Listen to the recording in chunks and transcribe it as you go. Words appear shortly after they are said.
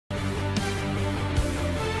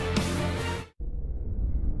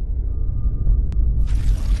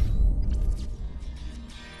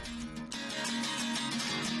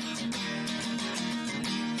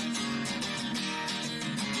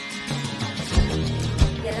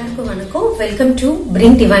எல்லாருக்கும் வணக்கம். Welcome to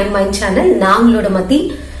bring divine mind channel. நான் உங்களோட மத்தி.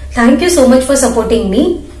 Thank you so much for supporting me.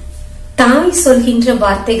 தாய் சொல்கின்ற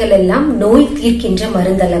வார்த்தைகள் எல்லாம் நோய் தீர்க்கின்ற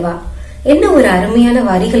மருந்தல்லவா? என்ன ஒரு அருமையான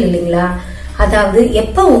வரிகள் இல்லைங்களா? அதாவது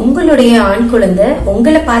எப்ப உங்களுடைய ஆண் குழந்தை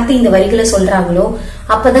உங்களை பார்த்து இந்த வரிகளை சொல்றாங்களோ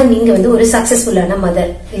அப்பதான் நீங்க ஒரு சக்சஸ்ஃபுல்லான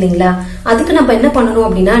மதர் இல்லைங்களா? அதுக்கு நம்ம என்ன பண்ணணும்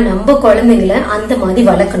அப்படின்னா, நம்ம குழந்தைங்களை அந்த மாதிரி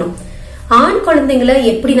வளர்க்கணும். ஆண் குழந்தைங்களை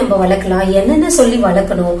எப்படி நம்ம வளர்க்கலாம், என்னென்ன சொல்லி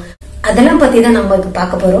வளர்க்கணும், அதெல்லாம் பத்தி தான் நம்ம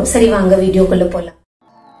பார்க்க போறோம். சரி, வாங்க வீடியோக்குள்ள போலாம்.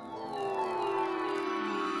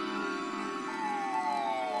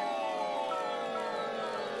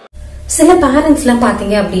 சில பேரண்ட்ஸ் எல்லாம்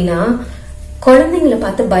பாத்தீங்க அப்படின்னா குழந்தைங்களை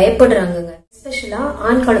பார்த்து பயப்படுறாங்க. எஸ்பெஷலா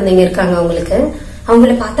ஆண் குழந்தைங்க இருக்காங்க,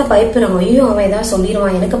 அவங்கள பார்த்தா பயப்படுறாங்க. ஐயோ, அவன் ஏதாவது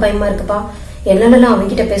சொல்லிடுவான், எனக்கு பயமா இருக்குப்பா, என்னாலலாம்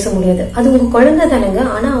அவன்கிட்ட பேச முடியாது. அது உங்க குழந்தை தானுங்க,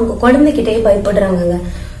 ஆனா அவங்க குழந்தைகிட்டயே பயப்படுறாங்க.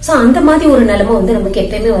 சோ அந்த மாதிரி ஒரு நிலைமை நமக்கு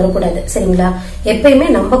எப்பயுமே வரக்கூடாது, சரிங்களா? எப்பயுமே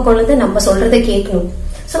நம்ம குழந்தை நம்ம சொல்றதை கேட்கணும்.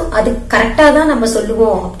 சோ அது கரெக்டா தான் நம்ம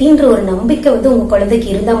சொல்லுவோம் அப்படின்ற ஒரு நம்பிக்கை உங்க குழந்தைக்கு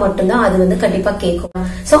இருந்தா மட்டும்தான் அது கண்டிப்பா கேட்கும்.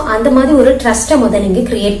 சோ அந்த மாதிரி ஒரு ட்ரஸ்ட நீங்க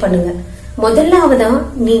கிரியேட் பண்ணுங்க. முதலாவதா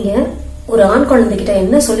நீங்க ஒரு ஆண் குழந்தைகிட்ட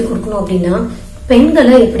என்ன சொல்லி கொடுக்கணும் அப்படின்னா,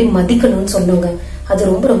 பெண்களை எப்படி மதிக்கணும்னு சொல்லுங்க. அது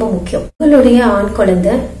ரொம்ப ரொம்ப முக்கியம். உங்களுடைய ஆண்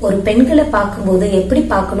குழந்தை ஒரு பெண்களை பார்க்கும்போது எப்படி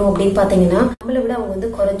பார்க்கணும் அப்படின்னு பாத்தீங்கன்னா, நம்மளை விட அவங்க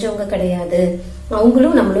குறைஞ்சவங்க கிடையாது,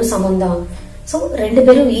 அவங்களும் நம்மளும் சமம் தான். சோ ரெண்டு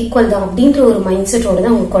பேரும் ஈக்குவல் தான் அப்படின்ற ஒரு மைண்ட் செட்டோட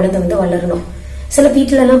தான் உங்க குழந்தை வளரணும். சில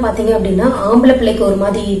வீட்டுல எல்லாம் பாத்தீங்க அப்படின்னா, ஆம்பளை பிள்ளைக்கு ஒரு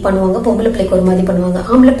மாதிரி பண்ணுவாங்க, பொம்பளை பிள்ளைக்கு ஒரு மாதிரி பண்ணுவாங்க.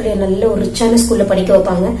 ஆம்பளை பிள்ளைய நல்ல ஒரு ரிச்சான ஸ்கூல்ல படிக்க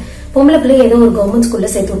வைப்பாங்க, பொம்பளை பிள்ளைய ஏதோ ஒரு கவர்மெண்ட் ஸ்கூல்ல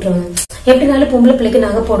சேர்த்து விட்டுருவாங்க. எப்படினாலும் பொம்பளை பிள்ளைக்கு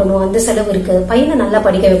நகை போடணும், அந்த செலவு இருக்கு, பையனை நல்லா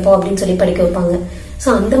படிக்க வைப்போம் அப்படின்னு சொல்லி படிக்க வைப்பாங்க. சோ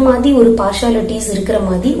அந்த மாதிரி ஒரு பார்ஷாலிட்டிஸ் இருக்கிற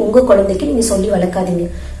மாதிரி உங்க குழந்தைக்கு நீங்க சொல்லி வளர்க்காதீங்க.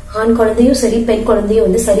 ஆண் குழந்தையும் சரி, பெண்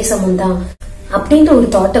குழந்தையும் சரி சமம் தான் அப்படின்ற ஒரு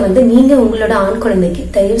தாட்டை நீங்க உங்களோட ஆண் குழந்தைக்கு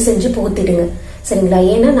தயவு செஞ்சு புகுத்திடுங்க, சரிங்களா?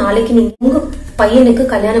 ஏன்னா நாளைக்கு நீங்க உங்க பையனுக்கு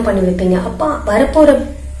கல்யாணம் பண்ணி வைப்பீங்க. அப்ப வரப்போற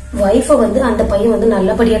வைஃப அந்த பையன்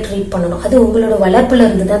நல்லபடியா ட்ரீட் பண்ணணும். அது உங்களோட வளர்ப்புல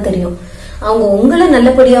இருந்துதான் தெரியும். அவங்க உங்களை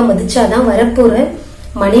நல்லபடியா மதிச்சாதான் வரப்போற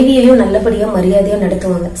மனைவியையும் நல்லபடியா மரியாதையா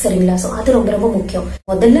நடத்துவாங்க, சரிங்களா? சோ அது ரொம்ப ரொம்ப முக்கியம்.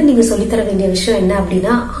 முதல்ல நீங்க சொல்லித்தர வேண்டிய விஷயம் என்ன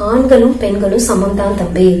அப்படின்னா, ஆண்களும் பெண்களும் சமம் தான்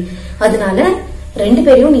தம்பி, அதனால ரெண்டு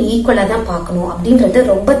பேரையும் நீ ஈக்குவலா தான் பாக்கணும் அப்படின்றத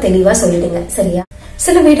ரொம்ப தெளிவா சொல்லிடுங்க, சரியா?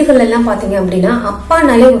 சில வீடுகள் எல்லாம் பாத்தீங்க அப்படின்னா,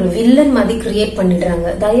 அப்பானாலே ஒரு வில்லன் மாதிரி கிரியேட் பண்ணிடுறாங்க.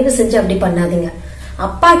 தயவு செஞ்சு அப்படி பண்ணாதீங்க.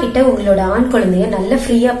 அப்பா கிட்ட உங்களோட ஆண் குழந்தைய நல்லா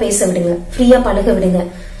ஃப்ரீயா பேச விடுங்க, ஃப்ரீயா பழக விடுங்க.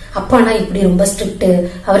 அப்பானா இப்படி ரொம்ப ஸ்ட்ரிக்ட்,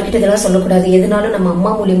 அவர்கிட்ட இதெல்லாம் சொல்லக்கூடாது, எதுனாலும் நம்ம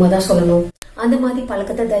அம்மா மூலியமா தான் சொல்லணும், அந்த மாதிரி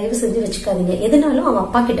பழக்கத்தை தயவு செஞ்சு வச்சுக்காதீங்க. எதுனாலும் அவன்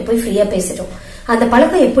அப்பா கிட்ட போய் ஃப்ரீயா பேசிட்டோம். அந்த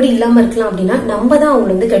பழக்கம் எப்படி இல்லாம இருக்கலாம் அப்படின்னா, நம்ம தான்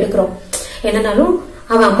அவங்களை கெடுக்கிறோம். என்னன்னாலும்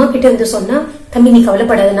அவன் அம்மா கிட்ட சொன்னா, தம்பி நீ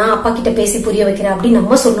கவலைப்படாத, நான் அப்பா கிட்ட பேசி புரிய வைக்கிறேன் அப்படின்னு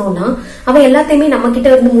நம்ம சொன்னோம்னா, அவன் எல்லாத்தையுமே நம்ம கிட்ட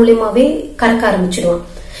மூலியமாவே கறக்க ஆரம்பிச்சிடுவான்.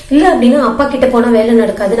 இல்ல அப்படின்னா அப்பா கிட்ட போனா வேலை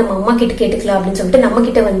நடக்காது, நம்ம அம்மா கிட்ட கேட்டுக்கலாம் அப்படின்னு சொல்லிட்டு நம்ம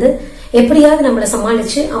கிட்ட எப்படியாவது நம்மள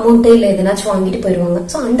சமாளிச்சு அமௌண்ட்டே இல்ல எதனாச்சும் வாங்கிட்டு போயிருவாங்க.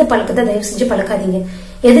 சோ அந்த பழக்கத்தை தயவு செஞ்சு பழக்காதீங்க.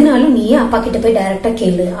 எதுனாலும் நீயே அப்பா கிட்ட போய் டைரக்டா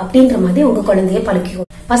கேளு அப்படின்ற மாதிரி உங்க குழந்தைய பழக்கிக்கும்.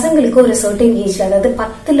 பசங்களுக்கு ஒரு சர்டன் ஏஜ்ல, அதாவது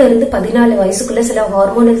 10 இருந்து 14 வயசுக்குள்ள சில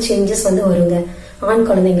ஹார்மோனல் சேஞ்சஸ் வருங்க ஆண்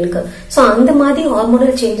குழந்தைங்களுக்கு. சோ அந்த மாதிரி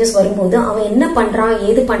ஹார்மோனல் சேஞ்சஸ் வரும்போது அவன் என்ன பண்றான்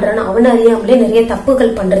ஏது பண்றான்னு அவனை அறியாமலே நிறைய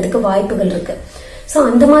தப்புகள் பண்றதுக்கு வாய்ப்புகள் இருக்கு. சோ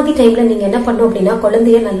அந்த மாதிரி டைம்ல நீங்க என்ன பண்ணும் அப்படின்னா,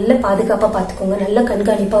 குழந்தைய நல்ல பாதுகாப்பா பாத்துக்கோங்க, நல்ல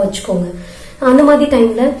கண்காணிப்பா வச்சுக்கோங்க. அந்த மாதிரி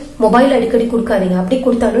டைம்ல மொபைல் அடிக்கடி கொடுக்காதீங்க. அப்படி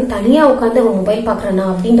கொடுத்தாலும் தனியா உட்காந்து அவன் மொபைல் பாக்குறானா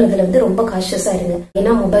அப்படின்றதுல ரொம்ப கான்ஷியஸா இருங்க.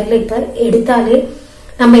 ஏன்னா மொபைல்ல இப்ப எடுத்தாலே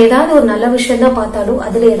நம்ம ஏதாவது ஒரு நல்ல விஷயம் தான் பார்த்தாலும்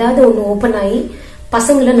அதுல ஏதாவது ஒண்ணு ஓபன் ஆகி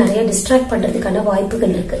பசங்களை நிறைய டிஸ்ட்ராக்ட் பண்றதுக்கான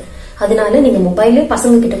வாய்ப்புகள் இருக்கு. அதனால நீங்க மொபைலே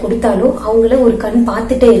பசங்க கிட்ட கொடுத்தாலும் அவங்கள ஒரு கண்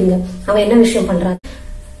பார்த்துட்டே இருங்க, அவன் என்ன விஷயம் பண்றான்.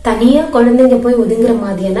 தனியா குழந்தைங்க போய் ஒதுங்குற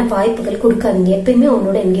மாதிரியான வாய்ப்புகள் கொடுக்காதீங்க. எப்பயுமே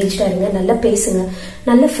அவங்களோட என்கேஜ்டா இருங்க, நல்லா பேசுங்க,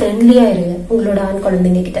 நல்ல ஃப்ரெண்ட்லியா இருங்க உங்களோட ஆண்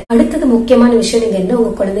குழந்தைங்க கிட்ட. அடுத்தது முக்கியமான விஷயம் நீங்க என்ன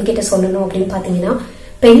உங்க குழந்தைகிட்ட சொல்லணும் அப்படின்னு பாத்தீங்கன்னா,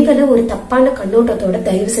 பெண்களை ஒரு தப்பான கண்ணோட்டத்தோட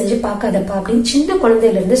தயவு செஞ்சு பாக்காதப்பா அப்படின்னு சின்ன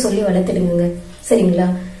குழந்தையில இருந்து சொல்லி வளர்த்துடுங்க, சரிங்களா?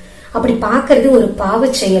 அப்படி பாக்குறது ஒரு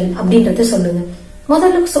பாவ செயல் அப்படின்றத சொல்லுங்க.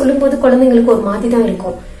 முதல்ல சொல்லும் போது குழந்தைங்களுக்கு ஒரு மாதிரி தான்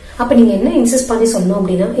இருக்கும். அப்ப நீங்க என்ன இன்சிஸ்ட் பண்ணி சொல்லணும்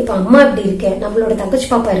அப்படின்னா, இப்ப அம்மா இப்படி இருக்க, நம்மளோட தங்கச்சி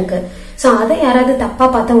பாப்பா இருக்கு, சோ அதை யாராவது தப்பா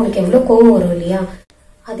பார்த்தா உனக்கு எவ்வளவு கோவம் வரும் இல்லையா?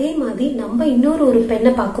 அதே மாதிரி நம்ம இன்னொரு ஒரு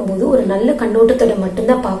பெண்ணை பார்க்கும்போது ஒரு நல்ல கண்ணோட்டத்தோட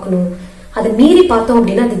மட்டும்தான் பார்க்கணும். அதை மீறி பார்த்தோம்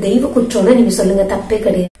அப்படின்னா அது தெய்வ குற்றம்னு நீங்க சொல்லுங்க, தப்பே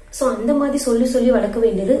கிடையாது. சோ அந்த மாதிரி சொல்லி சொல்லி வளர்க்க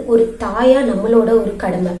வேண்டியது ஒரு தாயா நம்மளோட ஒரு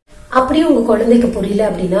கடமை. அப்படியே உங்க குழந்தைக்கு புரியல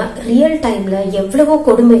அப்படின்னா, ரியல் டைம்ல எவ்வளவோ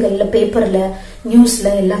கொடுமைகள்ல, பேப்பர்ல,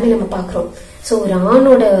 நியூஸ்ல எல்லாமே நம்ம பாக்குறோம். சோ ஒரு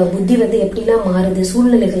ஆணோட புத்தி எப்படிலாம் மாறுது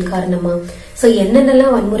சூழ்நிலைகள் காரணமா, சோ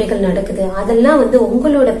என்னென்னலாம் வன்முறைகள் நடக்குது அதெல்லாம்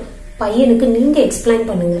உங்களோட பையனுக்கு நீங்க எக்ஸ்பிளைன்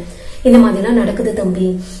பண்ணுங்க. இந்த மாதிரி எல்லாம் நடக்குது தம்பி,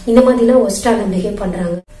 இந்த மாதிரி எல்லாம் ஒஸ்டால பிஹேவ்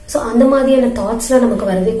பண்றாங்க. சோ அந்த மாதிரியான தாட்ஸ் எல்லாம் நமக்கு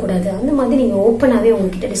வரவே கூடாது. அந்த மாதிரி நீங்க ஓப்பனாவே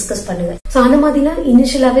உங்ககிட்ட டிஸ்கஸ் பண்ணுங்க. சோ அந்த மாதிரிலாம்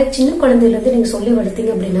இனிஷியலாவே சின்ன குழந்தையில இருந்து நீங்க சொல்லி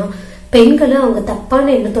வளர்த்தீங்க அப்படின்னா பெண்களை அவங்க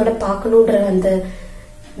தப்பான எண்ணத்தோட பாக்கணும்ன்ற அந்த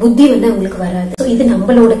புத்தி அவங்களுக்கு வராது. சோ இது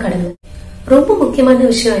நம்மளோட கடமை. ரொம்ப முக்கியமான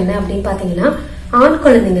விஷயம் என்ன அப்படின்னு பாத்தீங்கன்னா, ஆண்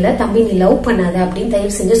குழந்தைங்களை தம்பி நீ லவ் பண்ணாத அப்படின்னு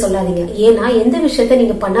தயவு செஞ்சு சொல்லாதீங்க. ஏன்னா எந்த விஷயத்த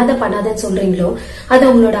நீங்க பண்ணாதன்னு சொல்றீங்களோ அது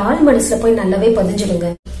அவங்களோட ஆள் மனசுல போய் நல்லாவே பதிஞ்சிடுங்க.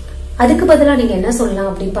 அதுக்கு பதிலா நீங்க என்ன சொல்லலாம்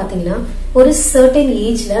அப்படின்னு பாத்தீங்கன்னா, ஒரு சர்டன்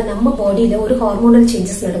ஏஜ்ல நம்ம பாடியில ஒரு ஹார்மோனல்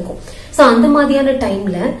சேஞ்சஸ் நடக்கும். சோ அந்த மாதிரியான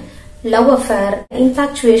டைம்ல லவ் அஃபேர்,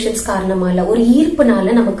 இன்ஃபாக்சுவேஷன்ஸ் காரணமா இல்ல ஒரு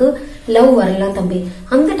ஈர்ப்புனால நமக்கு லவ் வரலாம் தம்பி.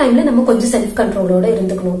 அந்த டைம்ல நம்ம கொஞ்சம் செல்ஃப் கண்ட்ரோலோட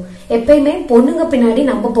இருந்துக்கணும். எப்பயுமே பொண்ணுங்க பின்னாடி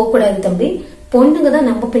நம்ம போக கூடாது தம்பி, பொண்ணுங்க தான்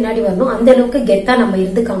நம்ம பின்னாடி வரணும். அந்த அளவுக்கு கெத்தா நம்ம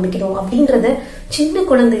இருந்து காமிக்கணும் அப்படின்றத சின்ன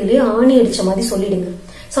குழந்தையிலேயே ஆணி அடிச்ச மாதிரி சொல்லிடுங்க.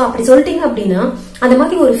 சோ அப்படி சொல்லிட்டீங்க அப்படின்னா அந்த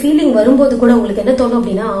மாதிரி ஒரு ஃபீலிங் வரும்போது கூட உங்களுக்கு என்ன தோணும்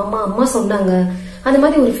அப்படின்னா, ஆமா அம்மா சொன்னாங்க அந்த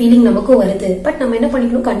மாதிரி ஒரு ஃபீலிங் நமக்கும் வருது. பட் நம்ம என்ன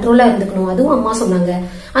பண்ணிக்கணும், கண்ட்ரோலா இருந்துக்கணும். அதுவும் அம்மா சொன்னாங்க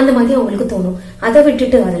அந்த மாதிரி அவங்களுக்கு தோணும். அதை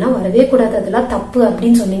விட்டுட்டு அதெல்லாம் வரவே கூடாது, அதெல்லாம் தப்பு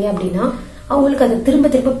அப்படின்னு சொன்னீங்க அப்படின்னா அவங்களுக்கு அதை திரும்ப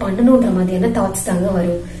திரும்ப பண்ணணும்ன்ற மாதிரியான தாட்ஸ் தாங்க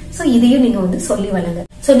வரும். சோ இதையும் நீங்க சொல்லி வளங்க.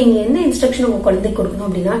 சோ நீங்க என்ன இன்ஸ்ட்ரக்ஷன் உங்க குழந்தைக்கு கொடுக்கணும்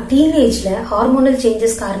அப்படின்னா, டீனேஜ்ல ஹார்மோனல்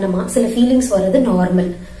சேஞ்சஸ் காரணமா சில ஃபீலிங்ஸ் வர்றது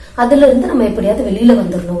நார்மல். அதுல இருந்து நம்ம எப்படியாவது வெளியில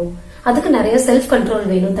வந்துடணும். அதுக்கு நிறைய செல்ஃப் கண்ட்ரோல்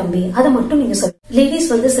வேணும் தம்பி. அதை மட்டும் நீங்க சொல்லுங்க. லேடிஸ்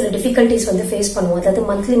சில டிஃபிகல்டிஸ் ஃபேஸ் பண்ணுவோம். அதாவது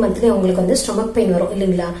மந்த்லி அவங்களுக்கு ஸ்டொமக் பெயின் வரும்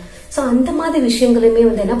இல்லைங்களா? சோ அந்த மாதிரி விஷயங்களுமே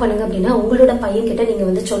என்ன பண்ணுங்க அப்படின்னா, உங்களோட பையன் கிட்ட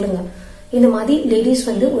நீங்க சொல்லுங்க, இந்த மாதிரி லேடிஸ்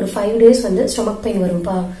ஒரு 5 days ஸ்டொமக் பெயின்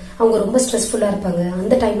வரும்பா, அவங்க ரொம்ப ஸ்ட்ரெஸ்ஃபுல்லா இருப்பாங்க,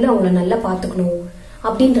 அந்த டைம்ல அவங்கள நல்லா பாத்துக்கணும்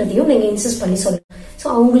அப்படின்றதையும் நீங்க இன்சிஸ்ட் பண்ணி சொல்லுங்க. சோ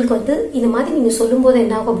அவங்களுக்கு இந்த மாதிரி நீங்க சொல்லும் போது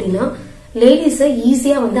என்ன ஆகும் அப்படின்னா, லேடிஸ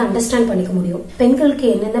ஈஸியா அண்டர்ஸ்டாண்ட் பண்ணிக்க முடியும். பெண்களுக்கு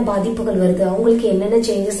என்னென்ன பாதிப்புகள் வருது, அவங்களுக்கு என்னென்ன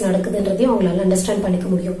சேஞ்சஸ் நடக்குதுன்றதையும் அவங்களால அண்டர்ஸ்டாண்ட் பண்ணிக்க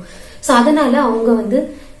முடியும். சோ அதனால அவங்க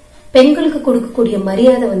பெண்களுக்கு கொடுக்கக்கூடிய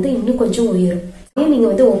மரியாதை இன்னும் கொஞ்சம் உயரும்.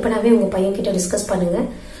 நீங்க ஓப்பனாவே உங்க பையன் கிட்ட டிஸ்கஸ் பண்ணுங்க.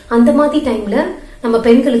 அந்த மாதிரி டைம்ல நம்ம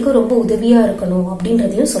பெண்களுக்கு ரொம்ப உதவியா இருக்கணும்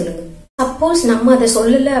அப்படின்றதையும் சொல்லுங்க. சப்போஸ் நம்ம அதை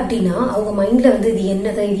சொல்லல அப்படின்னா அவங்க மைண்ட்ல இது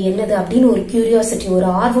என்னது அப்படின்னு ஒரு கியூரியாசிட்டி, ஒரு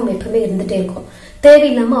ஆர்வம் எப்பவுமே இருந்துட்டே இருக்கும்.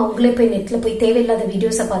 தேவையில்லாம அவங்களே போய் நெட்ல போய் தேவையில்லாத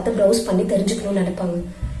வீடியோஸை பார்த்து ப்ரௌஸ் பண்ணி தெரிஞ்சுக்கணும்னு நினைப்பாங்க.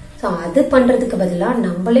 சோ அது பண்றதுக்கு பதிலா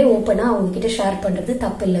நம்மளே ஓப்பனா அவங்க கிட்ட ஷேர் பண்றது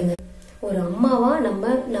தப்பு இல்லைங்க. ஒரு அம்மாவா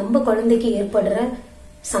நம்ம குழந்தைக்கு ஏற்படுற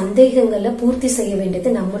சந்தேகங்களை பூர்த்தி செய்ய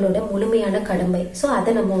வேண்டியது நம்மளோட முழுமையான கடமை. சோ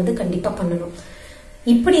அதை நம்ம கண்டிப்பா பண்ணணும்.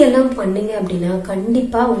 இப்படி எல்லாம் பண்ணீங்க அப்படின்னா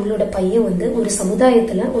கண்டிப்பா உங்களோட பையன் ஒரு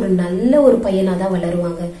சமுதாயத்துல ஒரு நல்ல ஒரு பையனா தான்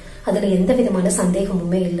வளருவாங்க. அதுல எந்த விதமான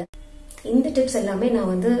சந்தேகமுமே இல்லை. இந்த டிப்ஸ் எல்லாமே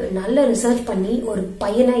நான் நல்ல ரிசர்ச் பண்ணி ஒரு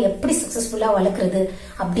பையனை எப்படி சக்சஸ்ஃபுல்லா வளர்க்கறது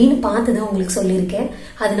அப்படின்னு பார்த்துதான் உங்களுக்கு சொல்லியிருக்கேன்.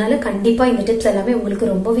 அதனால கண்டிப்பா இந்த டிப்ஸ் எல்லாமே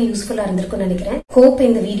உங்களுக்கு ரொம்பவே யூஸ்ஃபுல்லா இருந்திருக்கும்னு நினைக்கிறேன். ஹோப்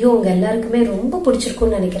இந்த வீடியோ உங்க எல்லாருக்குமே ரொம்ப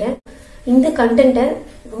பிடிச்சிருக்கும்னு நினைக்கிறேன். இந்த கண்டென்ட்டை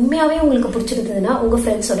உண்மையாவே உங்களுக்கு பிடிச்சிருந்ததுன்னா உங்க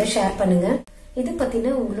ஃப்ரெண்ட்ஸோட ஷேர் பண்ணுங்க. இதை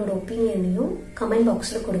பத்தின உங்களோட ஒப்பீனியனையும் கமெண்ட்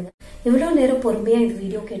பாக்ஸ்ல கொடுங்க. இவ்வளவு நேரம் பொறுமையா இந்த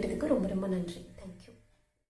வீடியோ கேட்டதுக்கு ரொம்ப ரொம்ப நன்றி.